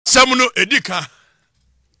Samuno Edika.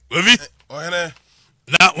 Wevi.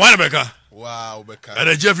 Na one beka. Wow, beka. And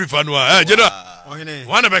a Jeffrey Fanua. Jeda.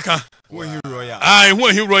 One beka. I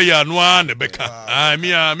want him royal one beka. Ah,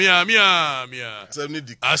 mia.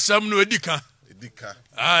 Samuno Edika.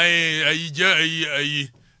 I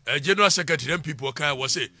general secretary and people can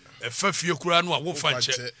was say a fafia crown one fan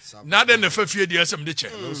check. Not then the fafia dear some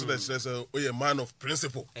ditcher. We a man of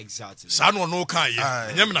principle. Exactly. Son or no kind.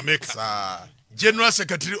 Yamna make general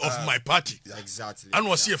secretary of my party. Exactly. And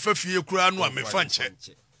was here fafia crown one me fan check.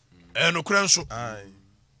 And no crown so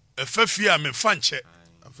a fafia me fan check.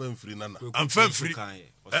 I'm free.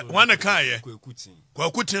 One a kind.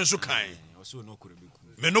 Kwakutin so kind.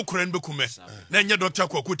 Me no kren bekume na nya doctor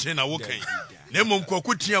kwakutin na wokan na mom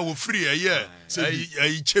kwakutin a wo free aye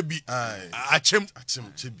ayi chebi achem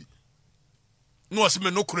chebi no se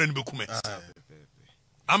me no kren bekume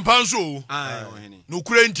ampanzo no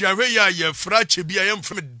kren ti ahwe ya ye fra chebi aye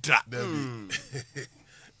mfem da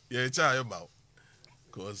ye cha ayo ba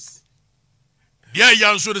cause ya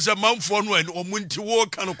yanso de se manfo no en omunti wo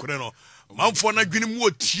kan kren no manfo na dwene mu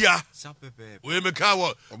otia we me ka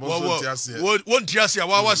wo tiase a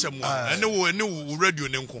wa wasem ene wo radio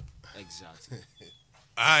ne nko exactly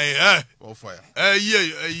on fire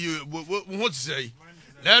what say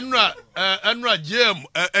enra jam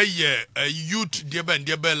youth de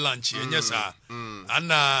ben lunch enye sa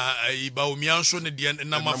ana ba omia so ne de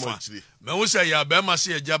na mafa me wo say ya ba ma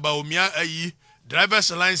se ya ba omia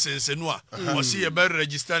driver's license no a o see you better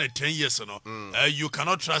register 10 years no you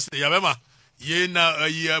cannot trust ya bema ye na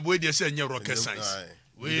we dey say nya rocket science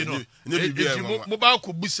we no mo ba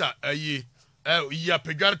ko busa ya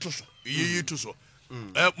pedware to so ye to so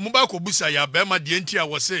mo ba ko busa ya bema de enti a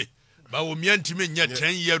wo say ba wo mia ntime nya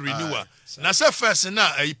 10 year renewal na say first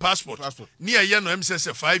na passport ni ye no em say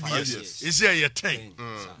 5 years is here 10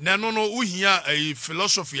 na no uhia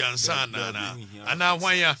philosophy ansa na ana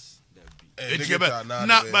hwan ya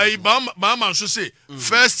na by man so say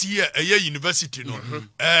first year a year university no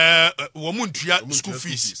wo muntua school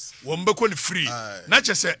fees wo mbeko ni free na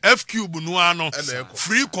che say FQ bu no ano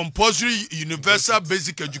free compulsory universal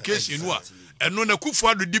basic education no eno na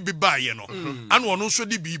Kufuado di bi ba ye no an wo no so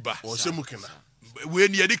di bi ba o se mukena we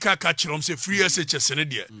ni yedi ka kirom say free SHS ne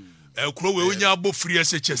de kuro we onya abo free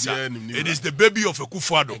SHS it is the baby of a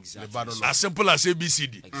Kufuado as simple as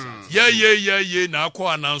ABCD yeah na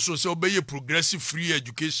akwa ananso say obeye progressive free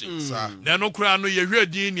education na no kura no ye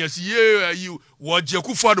hwedi ni asi ye wo je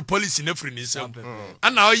Kufuado policy na free ni sam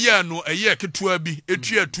ana oye no eye ketua bi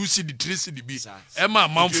etua 2 cd 3 cd bi ema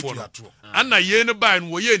manfo no ana ye ne buy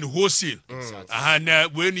no wo ye ni wholesale aha na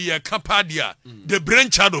we ni ye kapadia the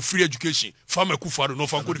brainchild of free education from Kufuado no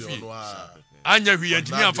fa kodi fi anya hwi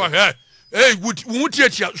antimi amfa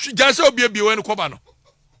wutiatia jase obiebie we ne koba no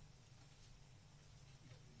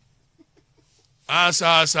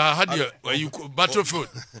asa hadia you battlefield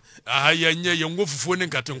yenye yengo fufuo ne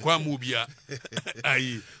nkatenkwa mu bia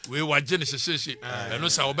ayi we waje ne sesese eno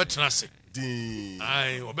sa obetrase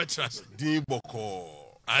obetrase din boko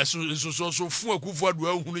so fu Kufuado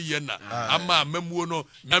ahunu ye na ama amamuo no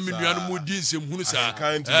na menua no mu di nsem hunu sa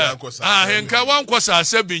henka wankosa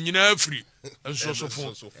asabe nyina afri so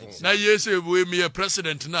fu na yese we me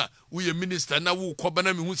president na we ye minister na wo koba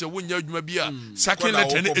na me hu se wonya adwuma bi a sakin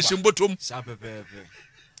letter ne esimbotom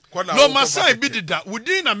no masai bi dida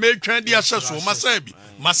wudi na metwan dia hyeso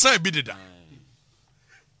masai bi dida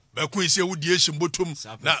bakun se wudi esimbotom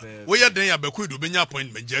na wo ye den ya bakun do benya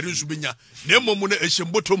appointment jari nsu benya na emomu na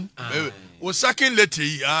esimbotom wo sakin letter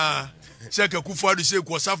yi Seka Kufuado say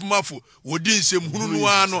ko safmafo wodi nsem hunu no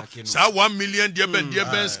ano sa 1 million de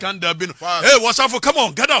ben scandal bin hey wasafo come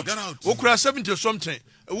on get out okura 70 something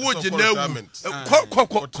wo gina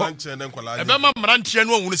ko e be ma mrantie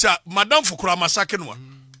no hunu say madam fukura masake no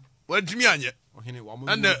wadimi anye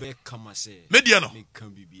and media no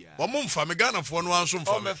wo mumfa me Ghana fo no anso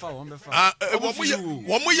mfa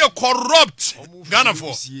wo mo ye corrupt Ghana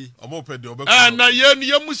fo na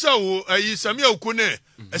ye musa wo ayi Samia Okune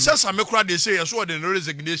esa same kura de say so the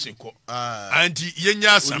resignation ko anti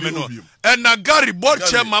yenya same no and na Gary board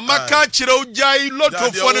chairman maka kire ujai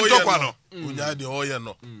lotto fo ne tokwa no ujai de hoye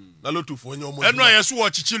no na lotto fo nya omo eno ayeso wo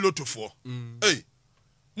chichi lotto fo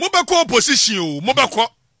mo be ko opposition o mo be ko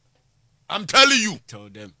I'm telling you. Tell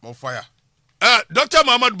them. On fire. Dr.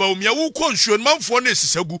 Muhammad Baumia who consume man for ne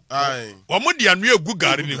sisagu. Wamo di anu egu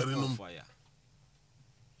gari ni. Fire.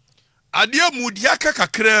 Adia mu dia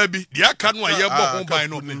kakra bi, dia ka no aye bo ho ban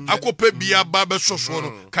no. Akopa bia ba be soso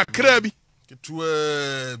no. Kakra bi.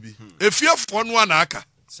 Ketua bi. Efiefo no ana aka.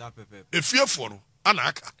 Efiefo no ana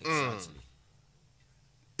aka.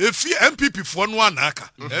 Efie MPP fo no ana aka.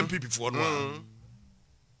 MPP fo no.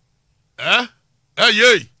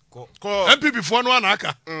 Yay. MPP for no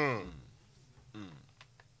anaka.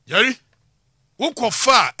 Jerry. Woko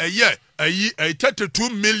fa a 32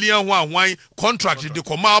 million one contract the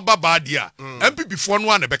Koma Baba dia. MPP for no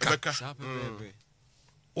one beka.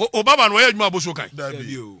 Obaba no ye adwuma boso kan.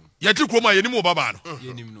 Yeti kroma ye ni mo baba no.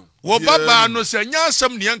 Wo baba no se nya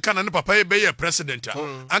asem ne yanka na ne papa ye be ye president a.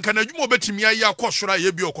 Anka na adwuma obetimi ayi akosora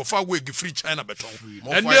ye bi okofa wig free China beton.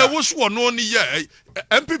 And there was one no ni ye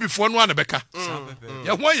MPP for no one beka.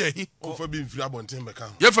 Ye ho ye hi. Ofa bi mfiri abonten beka.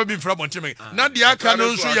 Ye fa bi mfiri abonten beka. Na de aka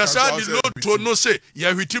no nso ye sa di lotto no se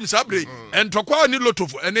ye hwitim sabre. Entokwa ni lotto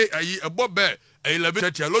for ene ayi ebo be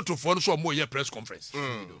 11:30 lotto for no so mo ye press conference.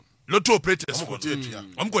 Lotto operators for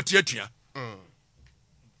amko tietua.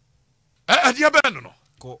 Adia ben no.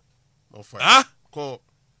 Ko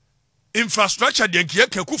infrastructure de nkie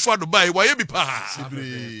kakufa do bai wa ye bi pa.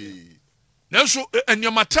 Nanso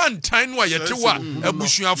enyamatan tan no ayete wa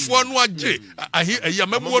abusuafo no agye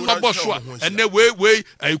ayamamu no maboso a ene we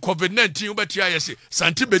COVID-19 obeti ayese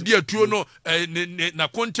santi bedi atuo no na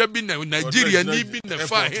konta bi na Nigeria ni bi na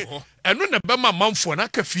fa he eno na bema manfo na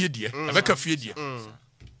kafie de ebe kafie de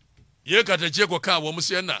ye katache ko ka wo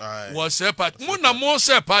mse na wo se party mo na mo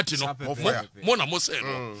se party no mo na mo se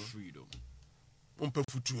no freedom umpe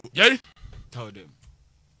futu yeri tell them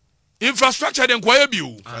infrastructure den kwa bi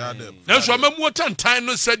o na so amamu tantan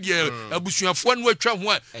no said ye abusuafo no atwa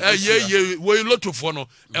ho ye we lotofo no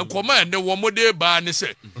enkoma ene wo mode ba ne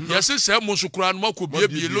se yesi se mo sukura no makobie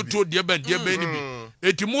bi loto de ba ni bi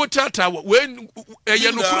etimo tata we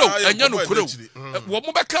eye no kuro anya no kuro wo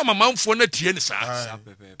mo beka mamanfo na tie ne sa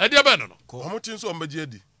e de ba no wo tin so ombaje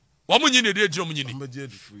adi wo mo nyine de mo nyine ombaje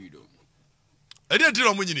adi freedom e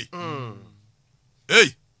de mo nyine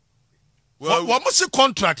hey what must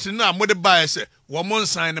contract na mo de buy say wo mo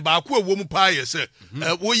sign ba ko wo mu pa ye say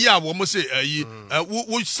wo ya wo mo say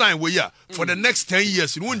wo sign wo ya for the next 10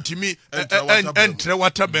 years no ntimi entre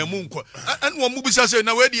water ba mu nko and wo mu bisa say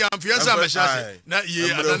na we di amfiansa ma sha say na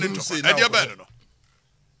ye anane to e dia ba no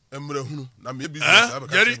emre hunu na me business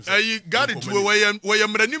abaka yari gari to wo ye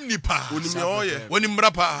mranim ni pa woni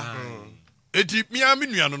mra pa eti mia me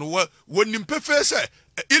nua no woni mpefe say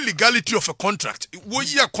illegality of a contract wo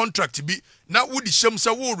year contract bi na wo di sham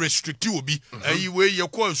say wo restrict wo bi ayi we ye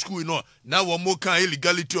call school no na wo mo kan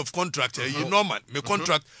illegality of contract ayi normal me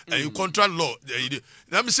contract ayi contract law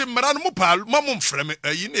na me say mara no mo pa mo mfrem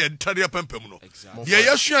ayi na editare pampam no ye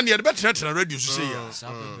yasua ne betre na radio so say ya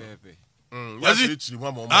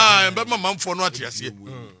be mama mfo no atiase.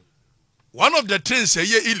 One of the things say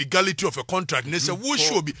illegality of a contract ne say wo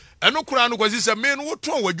show bi eno kura no kwasi say me no wo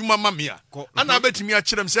ton wadwuma ma me a ana betimi a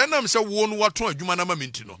kyerem say na me say wo no wo ton adwuma na ma me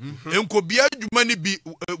nti no enko bia adwuma ni bi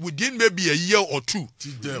within maybe a year or two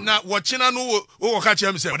na wo kyena no wo ka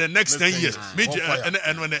kyerem say for the next 10 years me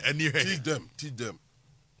teach them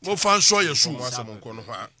mo fan so ye su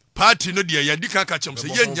party no de ya dika ka kyerem say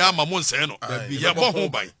ye nya ma mo nsɛ no ye bo ho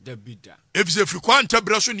ban if say free kwanta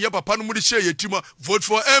braso ne papa no mu de share yetima vote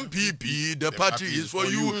for MPP the party is for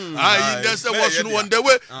you I that's was no one the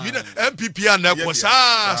way you know MPP and na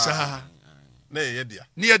sa na ye dia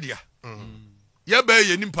ye ba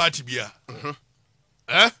ye nim party bia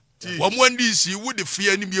wo mo ndisi wo de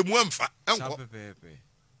fie ni bi mu amfa enko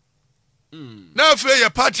na fe ye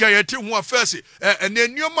party ayete ho afese ene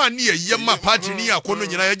nioma ne ye ma party ni akono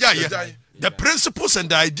nyina ye gya the principles and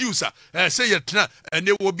the ideals say yetna and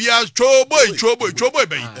they will be as choboy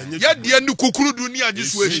bay ya de ni kukuru du ni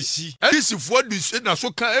agiso ehi this for this na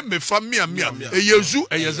so kan me famia eyezu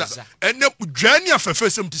eyeza ene dwani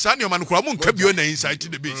afefesem tisane ma no kura mo nka bio na inside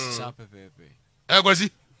the base kwasi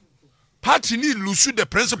party ni lose the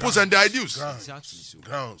principles and the ideals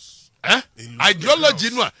grounds ideology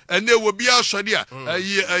no and they will be asori a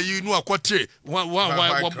you know akote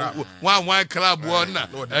one club one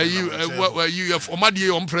you have omadi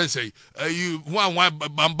on press you one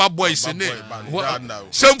bamba boys ne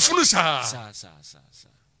semfunu sa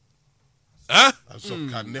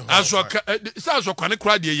aso kwane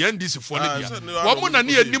kra de ye ndisi fo ne dia wo mo na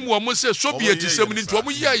ne anim wo mo se soviet sem ni to mo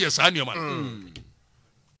ye sa ne ma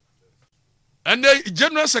and the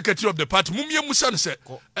general secretary of the party Mumia Musan said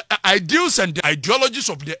ideals and the ideologies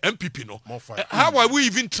of the MPP no how are we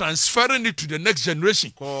even transferring it to the next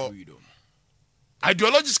generation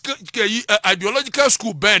ideological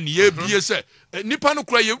school ban ye be say nipa no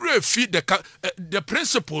kura ye feed the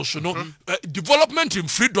principles no development in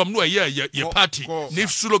freedom no ye party ni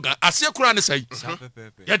slogan ase kura ne say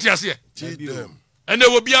yet ase and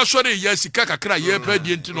there will be a sorry yes kaka kra ye pa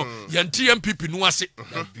di enti no ye nti MPP no ase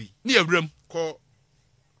ni awram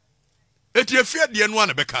eti efia de no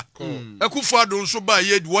ana beka akufo ado nso ba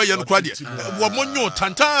ye wo ye no kwa de wo monyo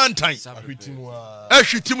tantantan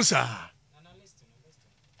ahwitim sa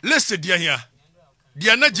list de hia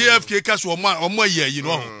de na JFK ka so omo ayi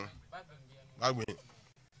no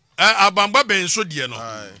abamba ben so de no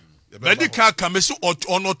medical kamesi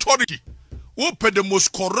on authority who pay the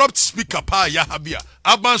most corrupt speaker pa ya habia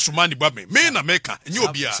aban sumani babe me na meka nye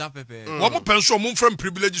obia wo mo penso mo from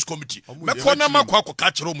privileges committee me kona makwa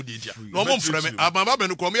ka kire mo dia no mo mfrɛ me aban babe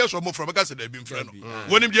no ko mo yeso mo mfrɛ me ka se da bi mfrɛ no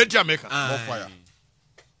wonim dia ntia meka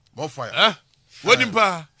more fire wonim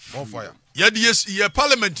pa more fire ye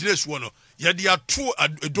parliament nes wo no ye dia to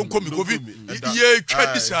donko mi kovi ye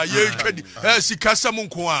twadi ye twadi sikasa mo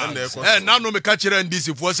nko a na no me ka kire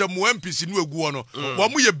ndisi fo se mo MPC no egu no wo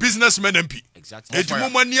mo ye businessmen MP eti mo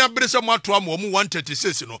mani abrese mo ato am wo mo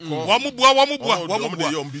 136 no wo mo bua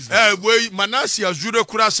we manasi azure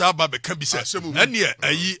kura sa aba be ka bi se ene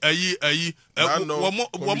ayi wo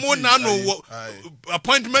mo na no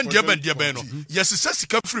appointment dia ben no yes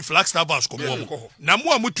sika free flag star bus ko mo na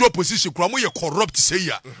mo amutu opposition kura mo ye corrupt say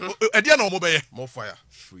ya e dia na mo be more fire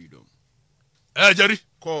freedom Jerry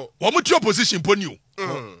wo amutu opposition poni o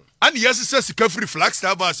and yes sika free flag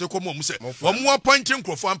star bus ko mo se wo mo appointing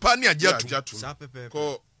crofo ampa ne agiatu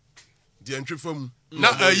ko di entwefam na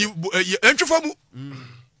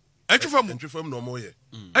entwefamu no mo ye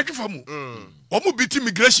entwefamu wo mo biti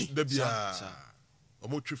immigration da bia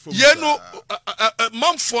omo twefam ye no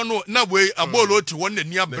manfo no na we abolo ti won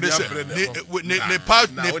ni abrese ne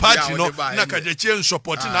party no na kajeche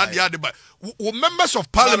support na ade ba members of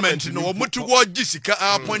parliament no wo mutu go gisika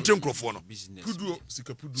appointing crofo no puduo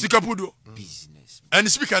sika puduo business and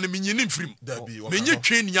speaker no menyini mfrim menye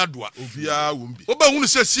twen ni adoa obia wombi oba hunu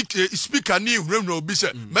se speaker ni hwemhwe obi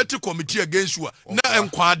se meti committee against you na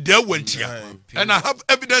enkwa da wantia and I have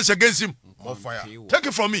evidence against him. More fire Take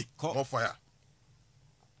it from me. More fire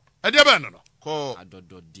Adia no ko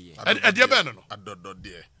adododie adia no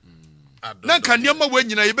adododie na kan niam we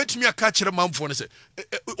nyina ye betumi aka kire manfo ne se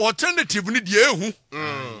alternative ni de ehu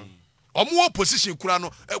omo opposition kura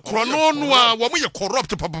no krono no a wo ye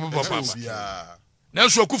corrupt papa na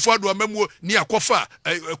so akufo ado amamuo ni akofa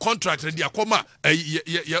contract de akoma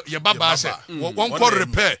ye baba se won ko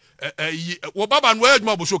repair wo baba no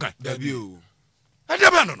adwuma bo so kan dabio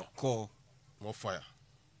adia no ko more fire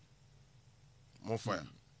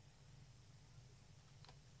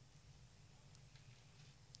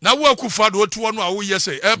na wo akufo ado to no a wo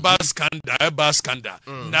yese eba scandal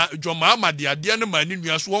na Joma Amade ade ne mani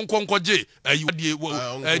nua so won konkoje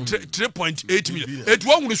 3.8 million etu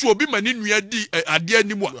ohunu so obi mani nua di ade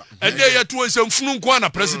animu a ene ye to nsɛmfunu nko na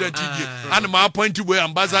president die and ma appoint we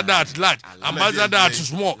ambassador at large ambassador at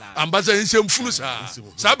small ambassador nsɛmfunu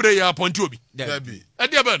sabre ya appoint obi dabi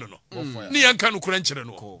ade ba no ni yanka no kura nkyere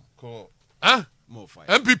no ah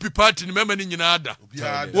MPP party ni mema ni nyina ada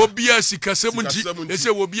obia sikasem nti ese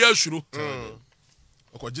obia asuro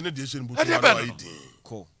okogene de ehye nbutu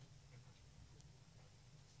ko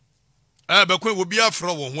bekwe obia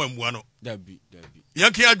afro wo ho amua no dabi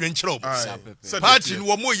yanke adwen kyerɛ obo party ni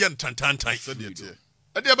wo mo ye ntantantan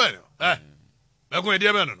ade ba no bekwe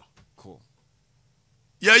ade ba no ko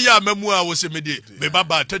ya mamu a wo se me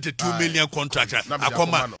baba 32 million contract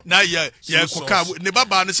akoma na ye koka ne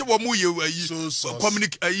baba ne se wo mu ye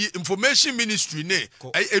information ministry ne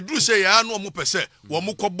eduru se ya no mo pese wo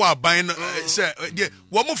mo kɔbɔ aban se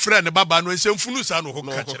wo mo frɛ ne baba no nsɛmfunu sa no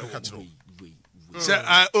hoka kyerɛ se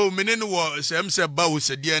mene no wo se se ba wo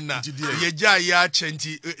se de na ye gya ya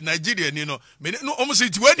kyenti Nigeria ni no mene no omo se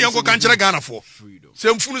ti wani anko ka kyerɛ Ghana fo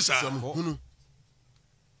sɛmfunu sa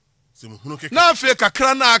na fe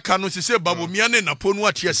kakra na aka no se babomia ne naponu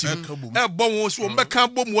atiasim bon wo so mbeka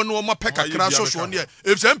bom wo no ma pe kakra so ne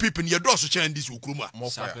if some people ne do so chen this ukruma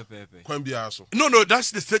kwan bia so no that's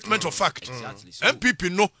the statement of fact MPP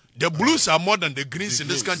no the blues are more than the greens in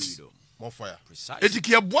this country more fire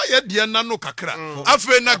etiki eboa ye de na no kakra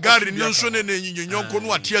afi na gari no so ne nyinyonko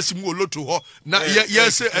no atiasim wo lotto ho na ye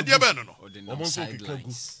se ade ba no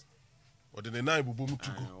odene nine bobom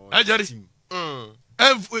tugo ajari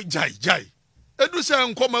jai edu se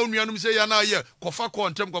nkoma nuanum se ya na ye kofa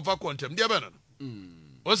kontem dia be no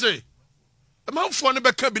o se manfo ne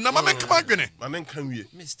beka bi na ma menka adwene ma nenka wie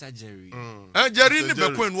Mr Jerry Jerry ne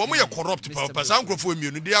bekwen wo mo ye corrupt papa san krofo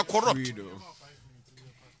mienu they are corrupt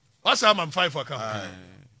what's am 5 account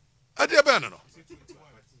ade be no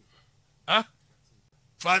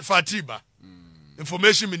Fatiba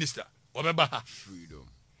information minister obeba ha freedom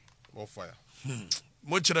more fire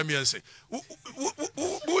mo kira mi ense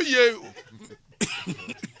wo ye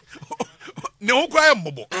ne ho kwa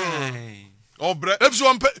mbobo obre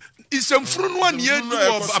efso isem furu no an ye do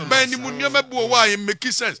aban ni mu nyama bi wo wa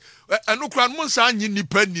make sense eno kura no nsa anyi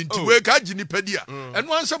nipa ni nti we ka gi nipa di a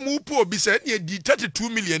eno ansa mu pu obi se na di 32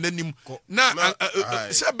 million anim na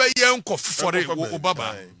se ba ye nko fofore wo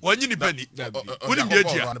baba wanyi nipa ni woni bi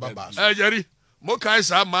adia jari mo kai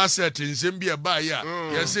sa ma set nsem bi e ba ya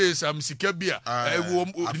ye say sam sika bi a wo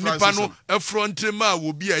nipa no front ma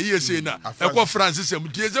wo bi a ye say na e ko France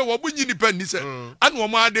sem tie ze wo bunyi nipa ni se an wo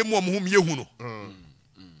ma ade mo hum ye hu no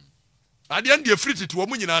ade an de free titi wo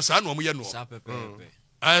munyina sa na wo ye no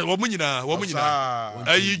wo munyina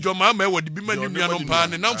ayi dwoma ma wo de bi mani nua no pa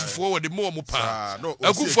ne namfofo wo de mo mo pa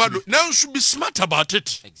akufo ado na nso be smart about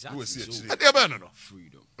it ade ba no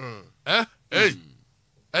freedom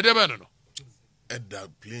ade ba no Edda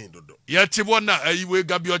plain dodo. Yeti wona ayi we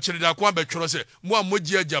gabi o chiri da kwa betworo se mo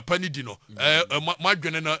amoji Japan di no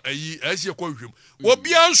madwene na ayi asie kwa hwem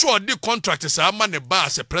obi anso odi contract sa ama ne ba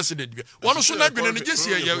as president bi wono so na dwene no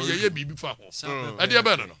gesi ye bibi fa ho ade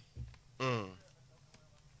ebe no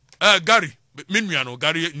Gary minua no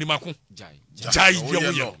Gary ni mako jai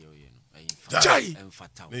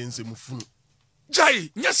ne nse mu funu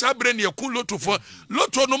jai nya sa bre ne yakun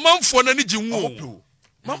lotto no manfo na ne gi nwo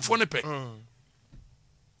manfo ne pe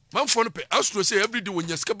manfo no pe astro say every day when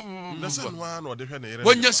you skip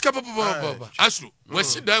when you skip astro we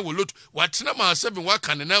sit down with lotto watena ma 7 wa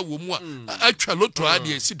kan na wo mu a atwa lotto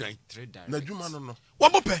ade sit down na dwuma no wo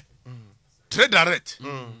mo pe trade direct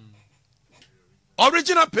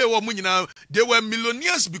original pay wo mu nyina they were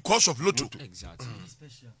millionaires because of lotto Exactly.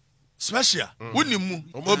 special wonimu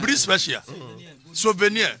obri special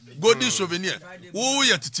souvenir golden souvenir wo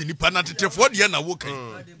ya titi ni pa na tetefo de na wo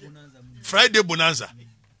kan Friday bonanza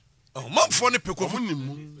manfo ne peko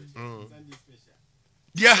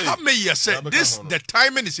they have me here say this the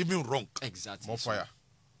timing is even wrong Exactly. more fire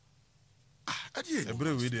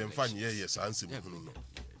every way they find yes answer no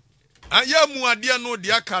aya mu ade no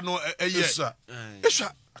de aka no eye esa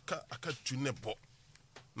aka tune bo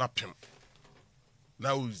na pem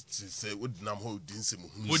now say wodinam ho dinsem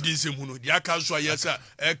hu no de aka so ayesa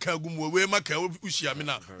eka gumu we maka usia me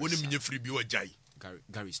na woni menye free bi wajai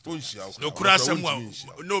Gary no kura asem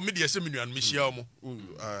no me de asem nuan me hia mo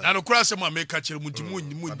na no kura asem a me ka kire mu ntimu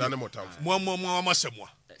mo amasem a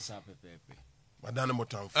madane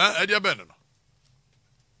motamfo ade be no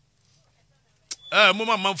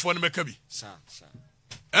mo manfo no meka bi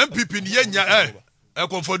MPP ni yenya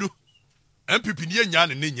konfodu MPP ni yenya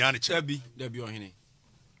ne nya ne che dabi ohene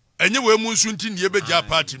enye we mu nsu nti ne beja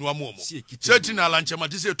party no amomo seti na alanchema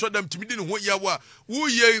ti se todam timidi ne ho yawo a wo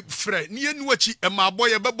ye frɛ ne yenu achi e ma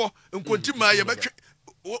aboye bebo nkonti ma ye betwe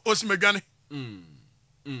osmedwane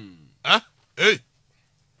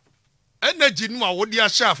energy no a wo dia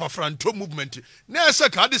sha afafranto movement na ese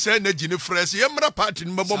ka de se energy ne frɛ se ye mra party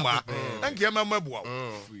no mebo ma anke ye mama boa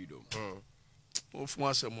freedom ofu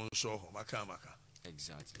asem nso ho maka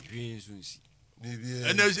exactly hwensunsi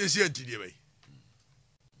energy esi antidie bai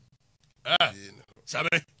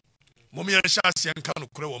sabe momi ya sha se nka no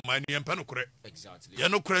kure wo man ne mpa no kure exactly ye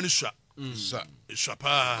no kure no swa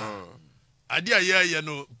pa ade aye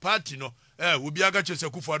no party no obi aga chose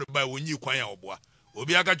kufu ado bai wonyi kwan ya oboa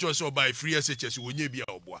obi aga chose obai free SHS wonyi bia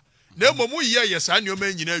oboa na momu ye sa ne o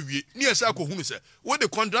man nyina wie ne ye sa ko hunu se wo de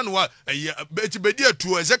contract no wa betibedi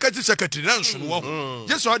atu executive secretary na nso no wo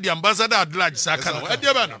je so the ambassador at large sa ka no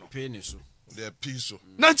ade ba no pay ni so the piece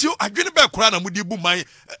nanti adwene ba kura na mudi bu man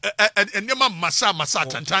enema masa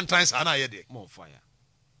tantantan sa na ye de more fire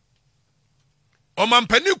o man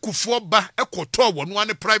pani kufuo ba ekoto wo no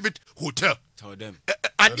ane private hotel tell them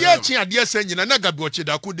ade sa nyina na gabi oche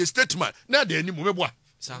da ku the statement na de ani mo meboa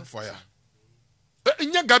fire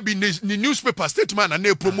nya gabi ni newspaper statement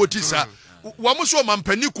na promote sa wo mo so man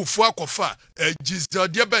pani kufuo akofa jizel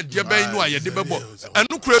de ben no ayede bebo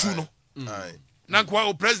anu kura tu no na kwa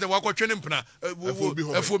o president wa kwatwe ne mpena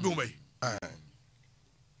afo bi humai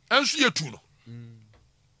anso ye tu no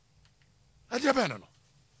ade ba no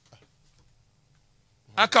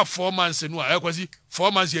aka 4 months no akwasi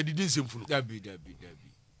 4 months ye didi nsemfunu dabi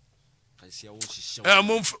kasi ya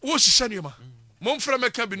wo shisha ne ma momfra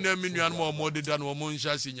meka bi na menuan mo de da no mo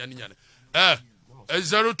nsha se nyane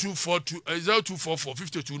 0244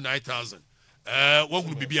 52 9000 wo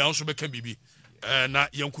hunu bibia anso beka bibi na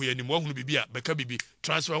yanku yanim wo hunu bibia beka bibi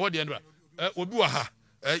transfer what the end obi wa ha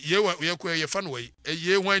ye ko ye fa no we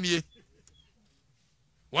ye hwan ni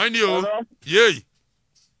o ye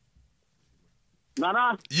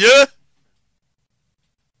Nana ye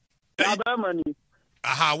abamani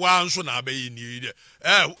aha wa anso na abayi ni de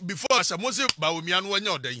before asamose ba omia no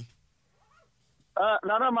wanya odan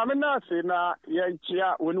Nana mama na se na ye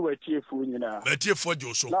nchia woni watiefu nyina watiefu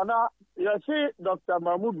jo so Nana You see, Dr.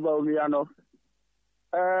 Mahmoud Baumiano,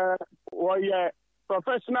 was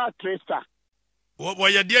professional tracer.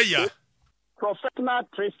 What you dear ya? Professional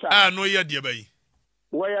tracer. Ah, no, ya dear bay.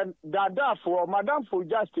 Where Dada for Madame for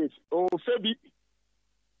Justice, or Febi.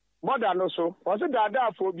 Modern also, was it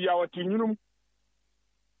Dada for be our team?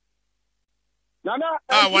 Nana,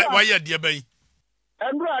 why ya dear bay?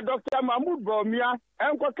 And Dr. Mahmoud Baumia,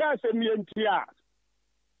 and Kokase Mientia.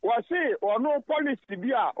 Was it or no policy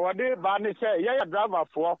be or they banny say, yeah, driver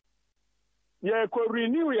for. You could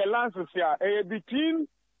renew your license here between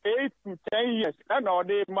 8 to 10 years. And all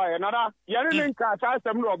day, my another, Yarin Kata,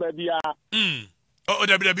 some rubber, Oh,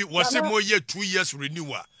 WW was a more year 2 years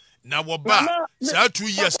renewal. Now, what back, say 2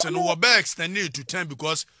 years and we're back extended to 10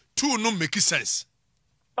 because 2 no make sense.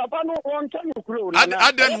 Papa, no one can crew.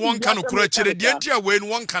 I then one can correct the entire way in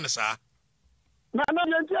one can, sir. No,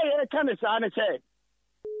 the entire can, say.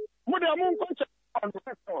 Mudamun on the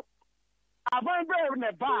sector. I've been in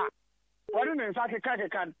a bar. What in a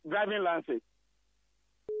can driving license?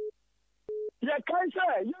 You can't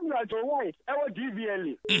say you are your wife, our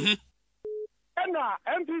GVL. And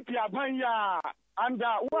MPP Abanya and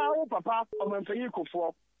wow, Papa, on Fayiko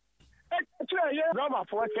for. Actually, you drama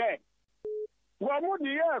for say. What would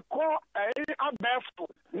you call a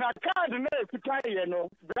barefoot? Now, card and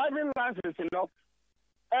driving license, you know.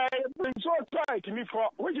 It's so tight to me for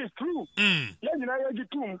which is true. Let me know you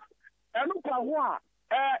too. And look at what.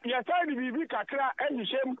 Yes, I will be Kakra and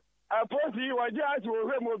shame. I post you or just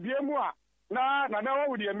will be more. Na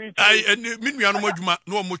would you meet? I mean, we are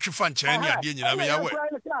no much fun, Chinese. I mean,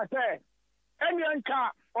 I any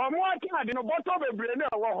car or more card in a bottle of brain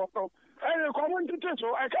or and a common to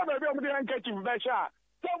so I can't be able to catch him by shot.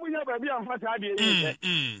 So we have a be on fast idea.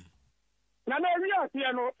 Now, we are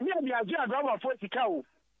here, no, the idea driver 40 cow.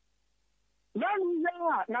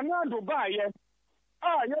 Nana Dubai, yes.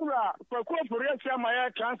 You're a corporation, my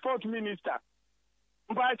transport minister.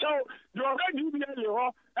 But so, you already be a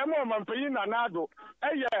little, and more paying another.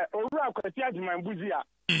 Or my buzia.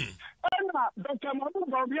 And Dr. Mabu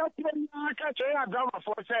Bobia catch a driver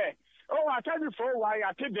for say, oh, I tell you for why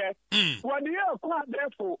I did that. What the air quite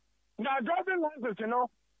therefore. Now, driving license, you know,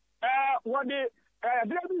 what the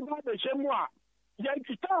driving by the Chemois. Yet,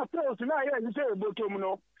 start now, you say,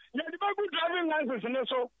 Botomuno. Yet, the driving license, and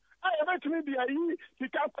so I have to be a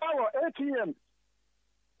power ATM.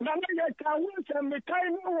 Now, I can wait and the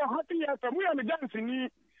time more happy as we are dancing.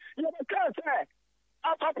 You can't say,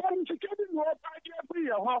 I want to get in more every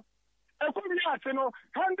year. I could be at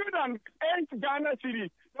 108 Ghana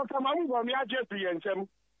City. Dr. Mamu on the Jeffrey and some.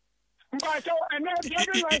 But so, and then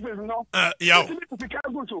driving license, no.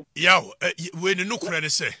 When you look at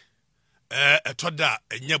it, say, Toda,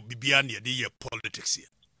 and yet Bibiani, the politics here.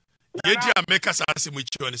 Yet, make us ask him which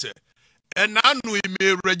one is it. And now we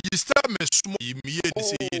may register me small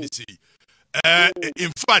immediately.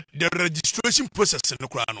 In fact, the registration process in the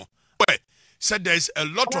crown. Said there is a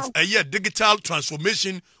lot of digital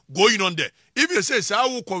transformation going on there. If you say, I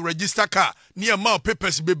will register car near my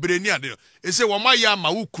papers, be brainy. It say, Wamaya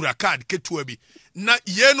Maukura card, Ketuabi. Na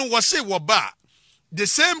yenu was say, Waba. The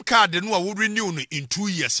same card, then will renew in 2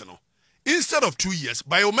 years. Instead of 2 years,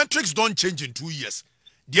 biometrics don't change in 2 years.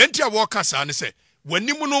 The entire workers are say, when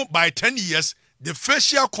you know by 10 years, the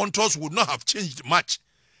facial contours would not have changed much.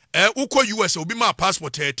 Uko US will be my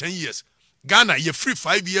passport 10 years. Ghana, you free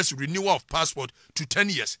 5 years renewal of passport to 10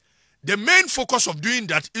 years. The main focus of doing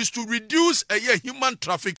that is to reduce human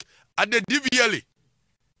traffic at the DVLA.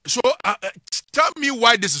 So tell me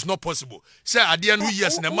why this is not possible. Say at the end of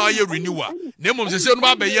years, Nemaya renewal. Nemo say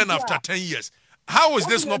no be year after 10 years. How is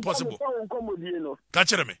this not possible?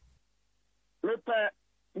 Catch me.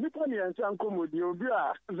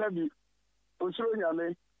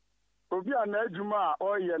 Obi a na adwuma a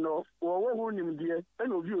oyɛ no wo ho nimdeɛ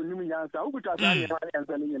ɛna obi onim nyansa wokuta saa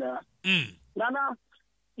nyansa no nyinaa nana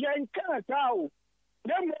yɛnka saa o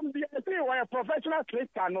nemom bi ɛsɛ wɔyɛ professional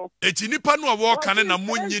tracer no eti nipa no a wɔka ne na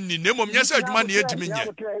monyi ni nemom nyɛ sɛ adwuma ne yɛtumi nyɛ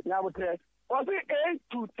nyabotrɛ ɔsɛ 8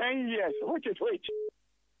 to 10 years which 8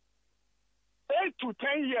 to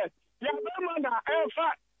 10 years yɛbɛma na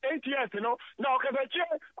ɛfa 8 years no na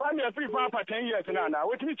ɔkɛbɛkyɛ Kwame Afrifa for 10 years na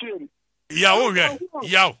wotumi kyerɛ mu yawo hwɛ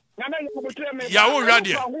yawo yawo hwɛ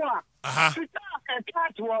deɛ aha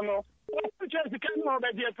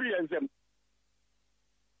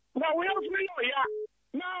na we have free ya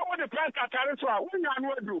now what the price atare so a wonya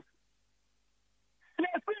no adu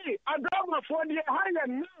let's see adama for the higher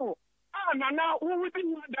now na wo wudi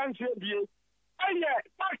no dance bie aye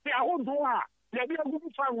taxi ahodo a ya bi agu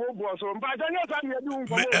fa wo bo so mba janya sa me bi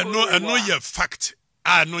unko eno ye fact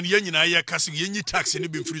no ye nyina ye kase ye nyi taxi ne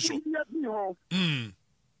be free so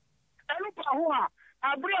Elupa ho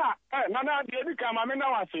abra nana de bi ka ma me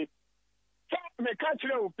na wase. So me catch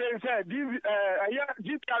you pay say this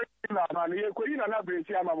just carry na ye ko ina na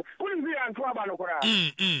bresi ama mo. Who be anto aba no kora.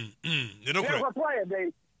 You know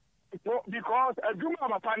correct. Because Juma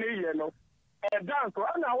Mapane ye no. Dance so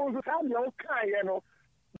ana wo so ka ye o kan ye no.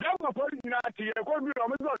 Dama for na ti ye ko bi o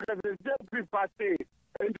me so ke just be party.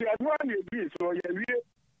 Enti adwa na bi so ye wie.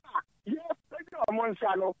 Yes, I want to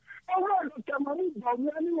know. I want to tell you, but we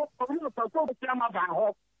are not going to talk about it. I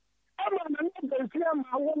want to see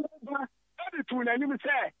my woman. Everything I need to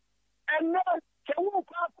say. And now, so we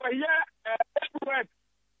talk for year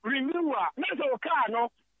renewal. Not so car, no.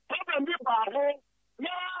 Problem be bad. Now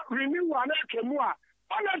renewal, not kemua.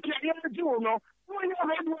 I not care you do no. We are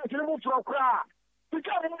ready to move from cry.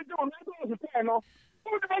 Because we don't know the no.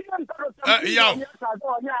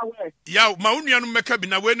 Yaw ma unuanu meka bi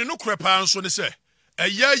na we ne no krepa anso ne se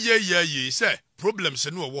ye se problems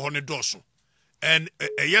ne wo ho ne doso and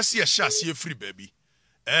yes ye shas ye free baby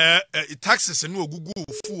taxes ne ogugu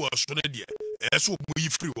fu so ne de so mo yi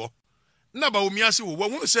free wo na ba omi ase wo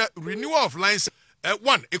hu se renewal of lines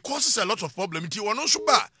one it causes a lot of problem ti wono so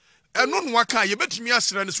ba eno no aka ye betimi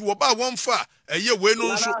asere ne so wo ba won fa ye we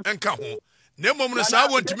no so enka ho. Nemo no sa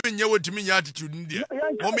want to mean you to mean attitude in there.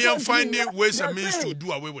 Mommy, I'm finding ways and means to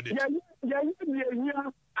do away with it.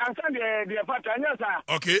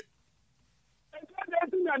 Okay.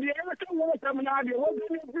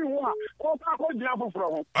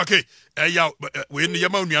 Okay. We in the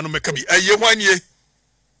Yamaniano Makabi. A year 1 year.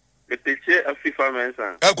 The TV Accra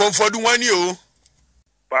man. I come for 1 year.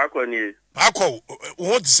 Parko,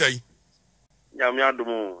 what to say? Now no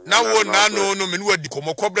men were the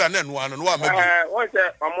Comocobra and one and one. What's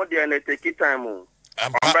that? I'm going to take it time.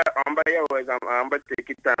 I'm by take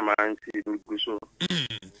it time and see go so.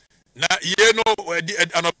 Now, you know,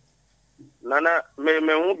 Nana, me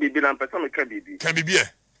won't be bilang person can be beer.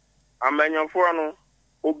 I'm a young foreigner.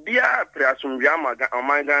 Obia Priasum Yama on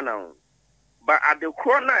my Ghana. But at the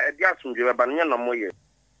corner at Yasum Jabanian Moye.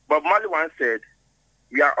 But Mali once said,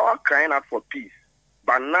 we are all crying out for peace.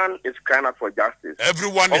 But none is crying out for justice.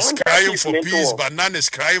 Everyone is crying for peace, but none is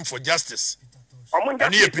crying for justice.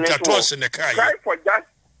 And here, Peter Toss in the cry.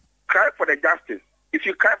 Cry for the justice. If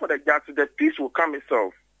you cry for the justice, the peace will come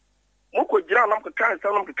itself. Moko jira nam ka kan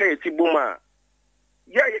sanam ka kai tibuma.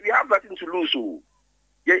 Yeah, you have nothing to lose.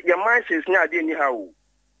 Your mind says nya ade ni how.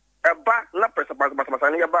 Eba na pesa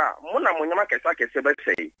basa ni ba. Mo na mo nyama kesa kese be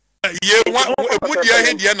say. Ye wo dia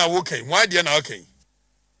he dia na wo kai. Wa dia na okay.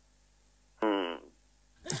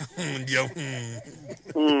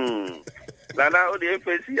 Nana o de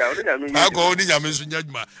face ya o de nyame. I go ni nyame so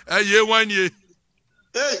nyaduma. Ye 1 year.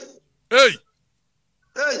 Hey.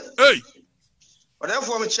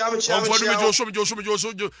 Whatever me chama.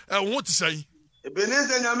 What to say?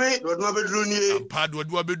 Ebeneza nyame do do abedru ni. Ampa do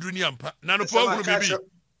abedru ni ampa. Na no pa huru bibi.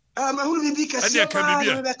 Ma huru bibi kase. Ene ka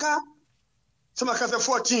bibi. Beka. Sama ka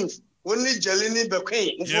 14th. Woni jeli ni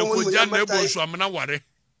bekwen. Ye ko ja na ebo so amna ware.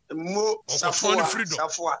 Mo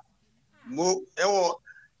safwa. Mo ewo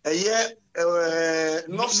eye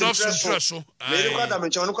no stress. Me ko da me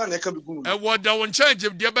chon ko na ka bigu. Ewo da won change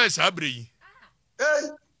de ba sa abre yi.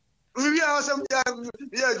 We are some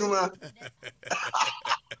Juma.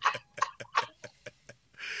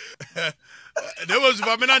 There was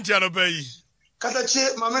Vaminantiano Bay.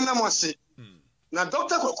 Katache, Mamena Mosse. Now,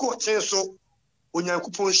 Dr. Coco so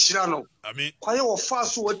Unyankupon Shirano. I mean, quite or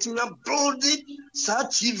fast watching a bloody Sat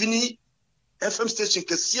TV FM station,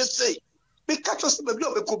 CSA. We catch us the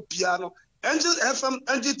Bible piano, Angel FM,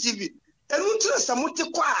 Angel TV, and Untra Samuti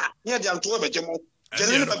Qua near the Antoine Jamo.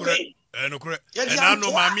 No correct. And I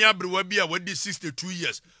know Mamia Bruabia with this 62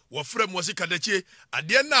 years. What frame was it Kadache? I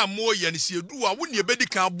dare now more yan see you do. I wouldn't your baby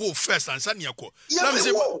can bow first and Sanyako.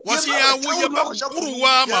 Was he a way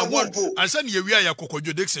and Sanya Yako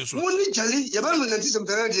Dixon? Only Jolly, Yaman and some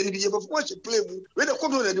Tarantino of watch play with a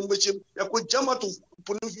couple in which you could jump out of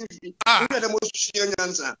Punu. The most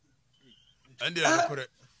answer. And they are correct.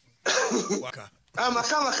 I'm a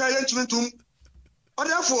Kama or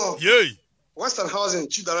therefore, yea. Western Housing,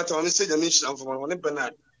 Chief Director, on the stage, I mentioned from one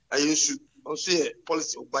Bernard, I used to also a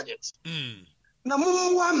policy of budget. Now,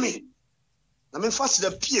 me. I mean, first the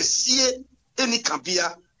PSC, any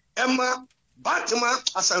Campia, Emma, Batima,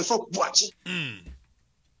 as I'm so watching.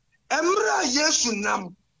 Emra, yes, you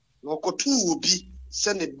nam, no cotu will be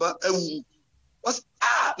sent it back. Was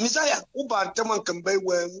Messiah, Uba, Taman can buy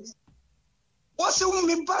when what's it,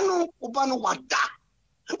 me bano, Ubano, what that?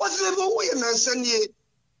 What's the way and send ye?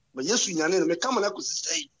 But yes, we me come and I could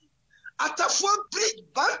say. At a 4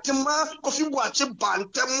 big Bantama, coffee watch,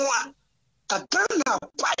 Bantamwa, Katana,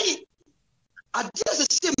 Pai. I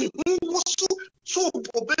just see me who was so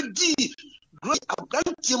obedi great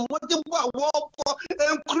abranti modern war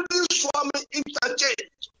including Swami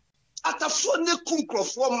interchange at a phone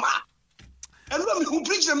kunkrofoma. And let me who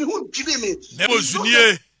brings them who give me.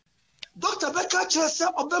 Dr. Becca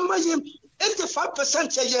said, Obama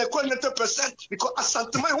 85% a year, 100% because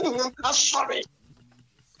Asante, I'm sorry.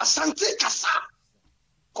 Asante Kasa.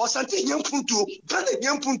 Asante Yampunto, Ghana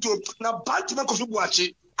Yampunto, now Baltimore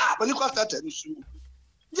Kosubuachi. When you got that,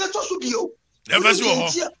 just also be you. Never saw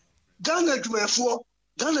Ghana Jumefor,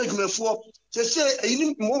 they say, you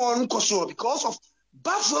need more on Koso because of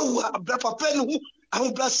Buffalo, Brapa Pen, who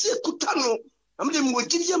I'm Blase Kutano. I'm the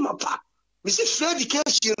Mojidia Mapa. Mr. Freddy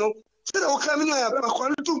Cash, you know, said I'll come in a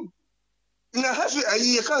half a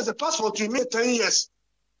year, because the passport to me 10 years.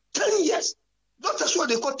 10 years. That's what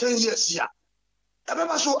they call 10 years here.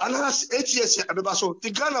 I so another 8 years here. I so the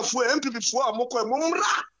Ghana for MPP for Moko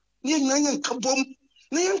Mumra. Nyan Kabum,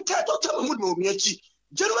 Nyan Tato Tamudo Miachi.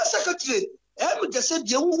 General Secretary, just said,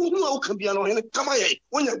 you can be on Kamaye,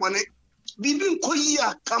 when you want it. Bibin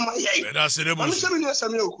Koya Kamaye. That's it. I'm 7 years.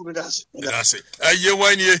 I'm no that's it. A year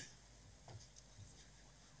 1 year.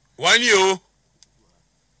 1 year.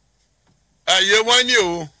 A year 1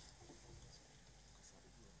 year.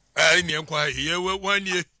 I didn't quite hear 1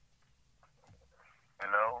 year.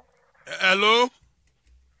 Hello. Hello.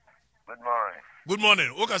 Good morning. Good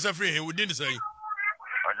morning. Okatakyie here. We didn't say.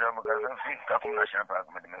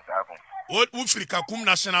 What Kakum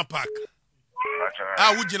National Park?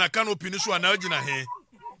 Ah, would you not canopy this one? Now, Jina here.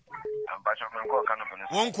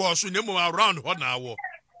 One course, we never around 1 hour.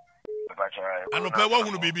 And no power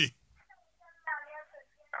will be.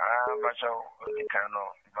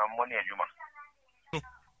 Money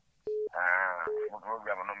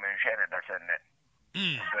program no mention that's a net. We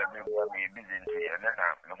busy and then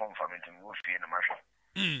I'm home for me to move in a marshal.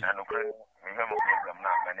 And remember program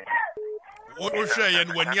now managing. What was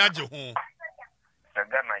saying when you had your home? The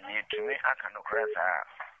Ghana year to me, I can cross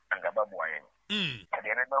and Gababu. At the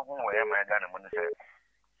end of where my Ghana money said,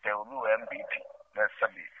 there will be MVP. That's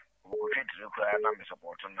Sabi. We will treat the cry and I'm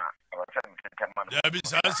supporting now. Our 10 man. There be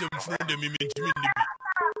some food the miming to me. But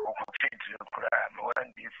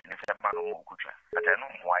I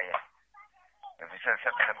know why. If you say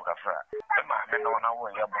something about the man, I know now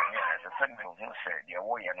where you're born as a friend who said, you're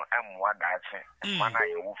way and I'm one that's it. One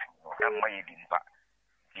I wolf, I'm way in back.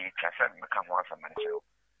 The cassette become once a man show.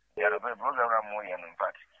 The other brother Ramoy and in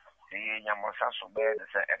fact, the Yamosa so bad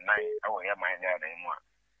as at night, I will hear my dad anymore.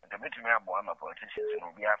 The bit me up one of politicians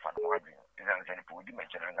will be half and wondering. Is an example, you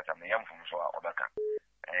mentioned that I'm a young from Soa or Baka.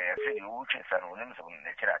 I said, you will chase and will on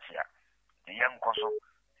the Chiracia. The young Cosso,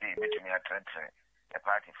 the bit me a trend. A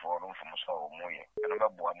party for them from so more, and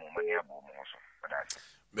about one money about also. But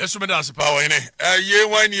that's Mr. Power in it. Year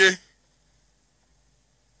 1 year.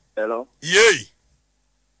 Hello. Yay.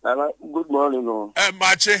 Good morning.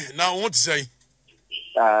 Mache, now what to say?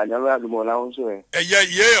 Never had more now.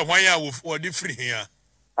 Yeah, 1 year with or different here.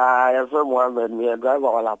 I am from Mohammed, me a driver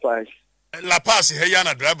on La Paz. La Paz,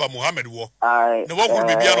 Hayana driver Mohammed war. The one will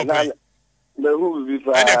be beyond the who will be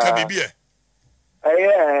for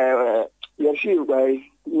yes,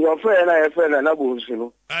 your friend, I have friend, and Nabos, you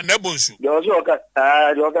know. And Nabos. You also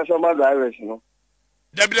got some drivers, you know.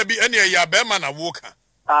 There will be any Yabeman a walker.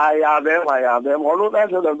 I have them. All of that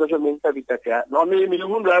doesn't mean that. No, me,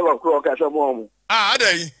 who drive a clock at some moment. Ah,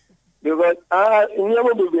 they. Because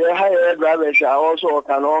never will be a higher driver, I also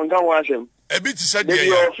can watch him. A bit said,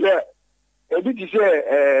 a bit to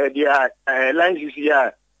say, the lines is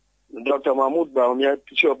here. Dr. Mahmoud Baumia,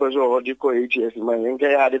 teacher person or the co-HS, my young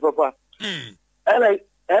papa. And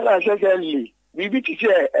I secondly, we beat to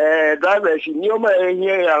say, drivers in your man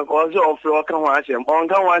here and also of floor can watch him, on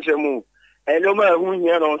can watch him move. And no matter who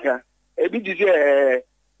here on can. A bit to say,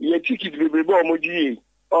 your ticket will be born with you,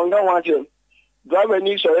 on can watch him. Driver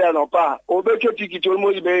needs a no pa, or better ticket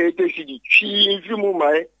almost be a city. She if you move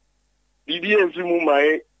my BB if you move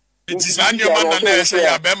my. It is on your man and say,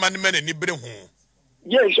 I bear money in the brim.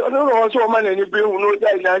 Yes, I don't know also man any people who know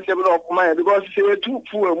that I seven of mine because say two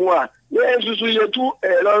poor more. Yes, so you two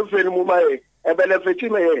a lot of friend a benefit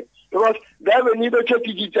me because driver need to check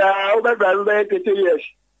it over driver 30 years.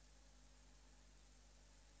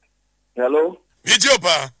 Hello?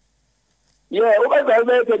 Videopa. Yeah, over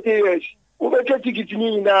driver 30 years. Over check it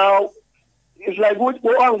me now. It's like what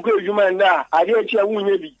I'm going to man now. I didn't share one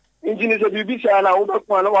maybe. Engineers of BBC and I over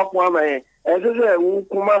one man. As I say,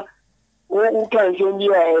 Kuma. Who can send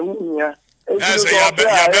you a yes,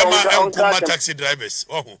 I taxi drivers.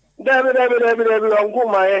 Oh, David, Uncle,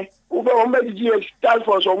 my Uber, start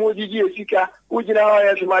for some more DG Sika, which now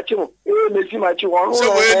has Macho.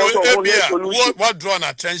 what draw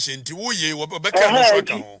attention to who ye what became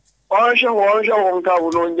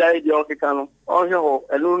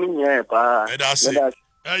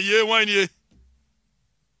ye one ye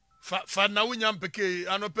Fana Winyam Peke,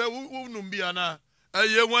 Anope Unumbiana,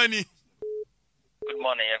 ye one. Good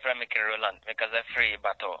morning, FM-Accra Roland, because a free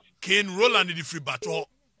battle. King Roland the free battle.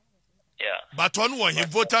 Yeah. Baton was he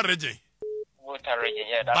voter region. Voter region,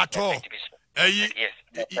 yeah, that's battle. Yes,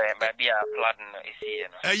 maybe a platinum is here.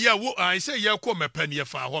 Yeah, I say, yeah, come a penny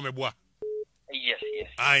for home boy. Yes.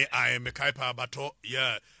 I am a Kaipa battle,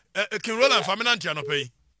 yeah. King Roland Faminantiano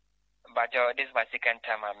pay. But this is my second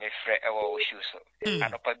time I'm afraid of all shoes.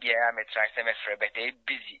 And up here, I'm a try some afraid, but they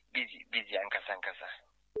busy, and Casancasa.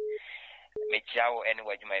 Mechiao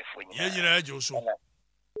anyway, my phone. Yeah, Joshua.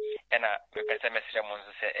 And I represent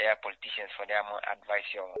air politicians for their more advice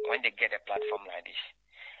when they get a platform like this.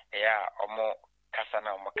 Yeah, or more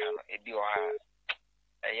Casana or Macano, a deal,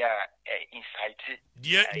 insight.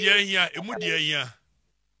 Yeah,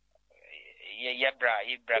 bra,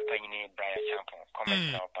 Brian Champion,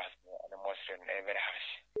 comment now, passport, and the most very harsh.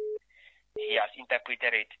 He has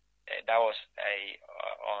interpreted it. That was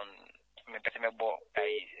on. You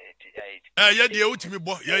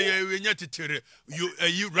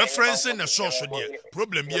referencing a source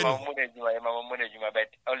problem. But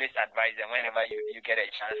always advise them whenever you get a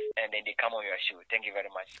chance and then they come on your show. Thank you very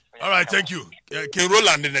much. All right, thank you. King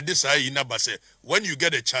Roland in this when you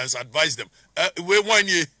get a chance, advise them. We want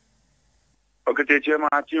you. Okatakyie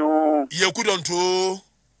Afrifa. You couldn't do.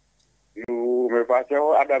 You me pass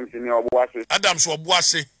Adams in your boise. Adams or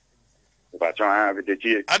boise.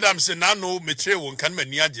 Adams nano metre won kan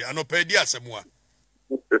maniaje anopedi asemwa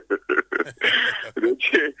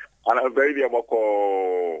ana baby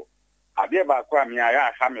aboko ade ba kwa mi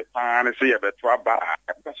aya ha me pan se ye beto aba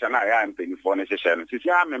kwasha na ya mpanyifo ne hyehyɛ no sisi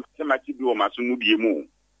a me ma ti bi o maso nu bie mu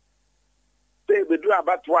se bedu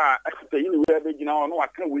abato a panyin we abegina ho no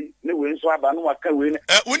waka we ne we nso aba no waka we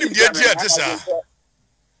unim die atesa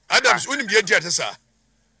Adams unim die atesa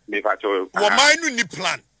me fa cho wo mine ni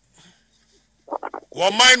plan wo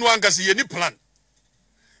mine wan kasi ye ni plan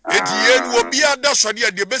eti ye wo bia da sode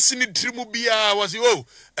ade besi ni trimu bia was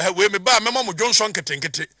we me ba mema mo Johnson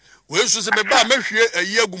ketenkete we so se me ba mahwie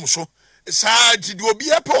ayi agum so saa ti de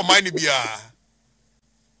obi ape o mine bia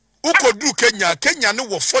ukodu Kenya ne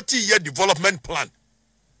wo 40-year development plan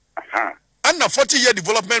and a 40-year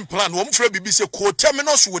development plan wo mfra bibi se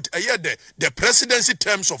co-terminus with a year the presidency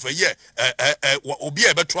terms of a year obi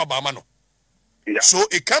e beto abama no. Yeah. So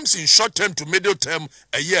it comes in short term to middle term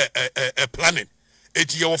a year planning.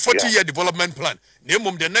 It's your 40-year development plan.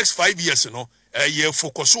 Name the next 5 years, you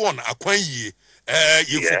focus on Akwanyi,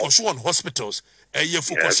 you focus on hospitals, you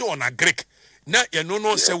focus on agric. Now you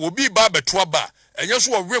know say will be baba twaba, and just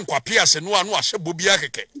what rim kwapias and one wash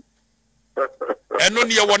bubiake. And on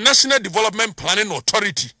your National Development Planning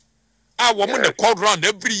Authority, our woman the call round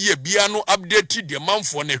every year, Biano updated the amount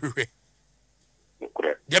for everywhere.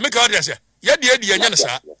 Yamika,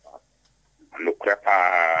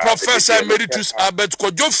 Professor Emeritus Albert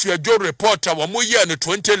Kojofia Joe reporter wa mo year no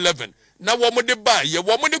 2011 na wo mo de ba ye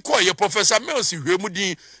wo mo de call ye Professor Mills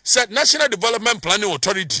Hwemudi said National Development Planning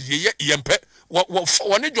Authority ye yempe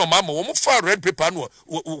wo ne dwoma ma wo mo fa red paper no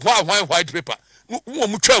white paper wo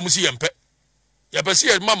mo twa mo si yempe ye pese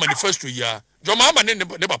ye ma manifesto ya dwoma ma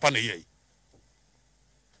ne papa na ye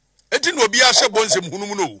enti no obi a hye bonsem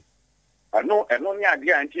hunum no no ni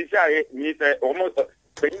ade anti say mi say almost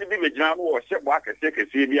when you be major or ship back a second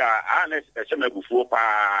see honest a shemabufu pa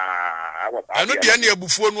I know the any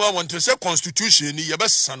abufu no want to say constitution ni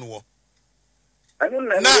yebesa no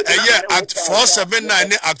na Act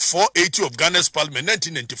 479 Act 480 of Ghana's Parliament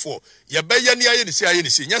 1994 yebeye ni aye ni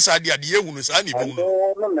si nya sa ade ehunu sa ni bu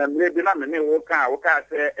no na maybe na me ne wo ka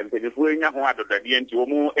say empedifu enya ho adodade enti wo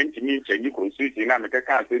mu entimi change constitution na me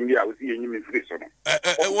ka say bi a wo si enyi me free so no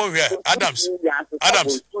wo hwe Adams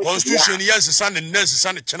constitution yes san ne nurse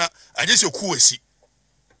san chena aje se ku asi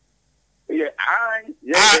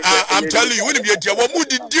I'm telling you when be dia wo mu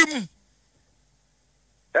didim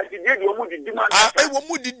wo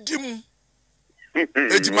mu didim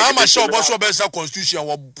eti mama show boss obesa constitution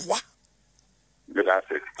wo boa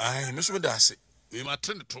me so da se we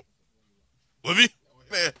matene to obi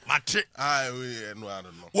mate we no I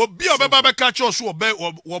don't know obi obeba be ka cho so wo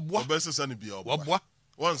boa obesa san bia wo boa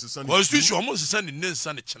once san constitution almost san ne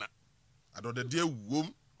san chena adode de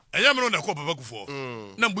wom eya me no na ko papa kufo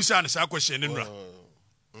na mbusa na sa question ne nura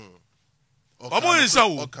omo nsa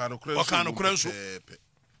wo okano kura nso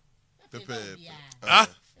pepe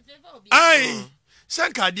ai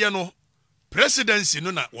sanka de no presidency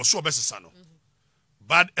no na wo so obesesa no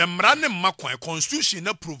but emrane makwan constitution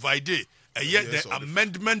na provide the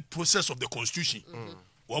amendment process of the constitution.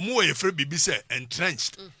 Wamu ye free bibi say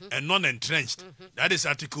entrenched and non-entrenched. That is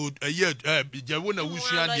article Jawuna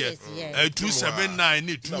Wushia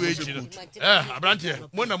 279 280.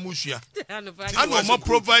 Abrantie mona mushia. And we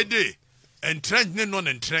provide entrenched and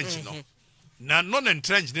non-entrenched no. Na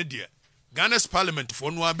non-entrenched ne dia. Ghana's parliament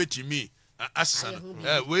for no abetimi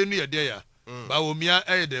asana. We ni there. But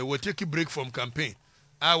Omia they will take a break from campaign.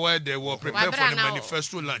 Where they were prepared for the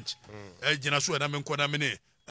manifesto launch. Jinasu and Amenkwana Mene.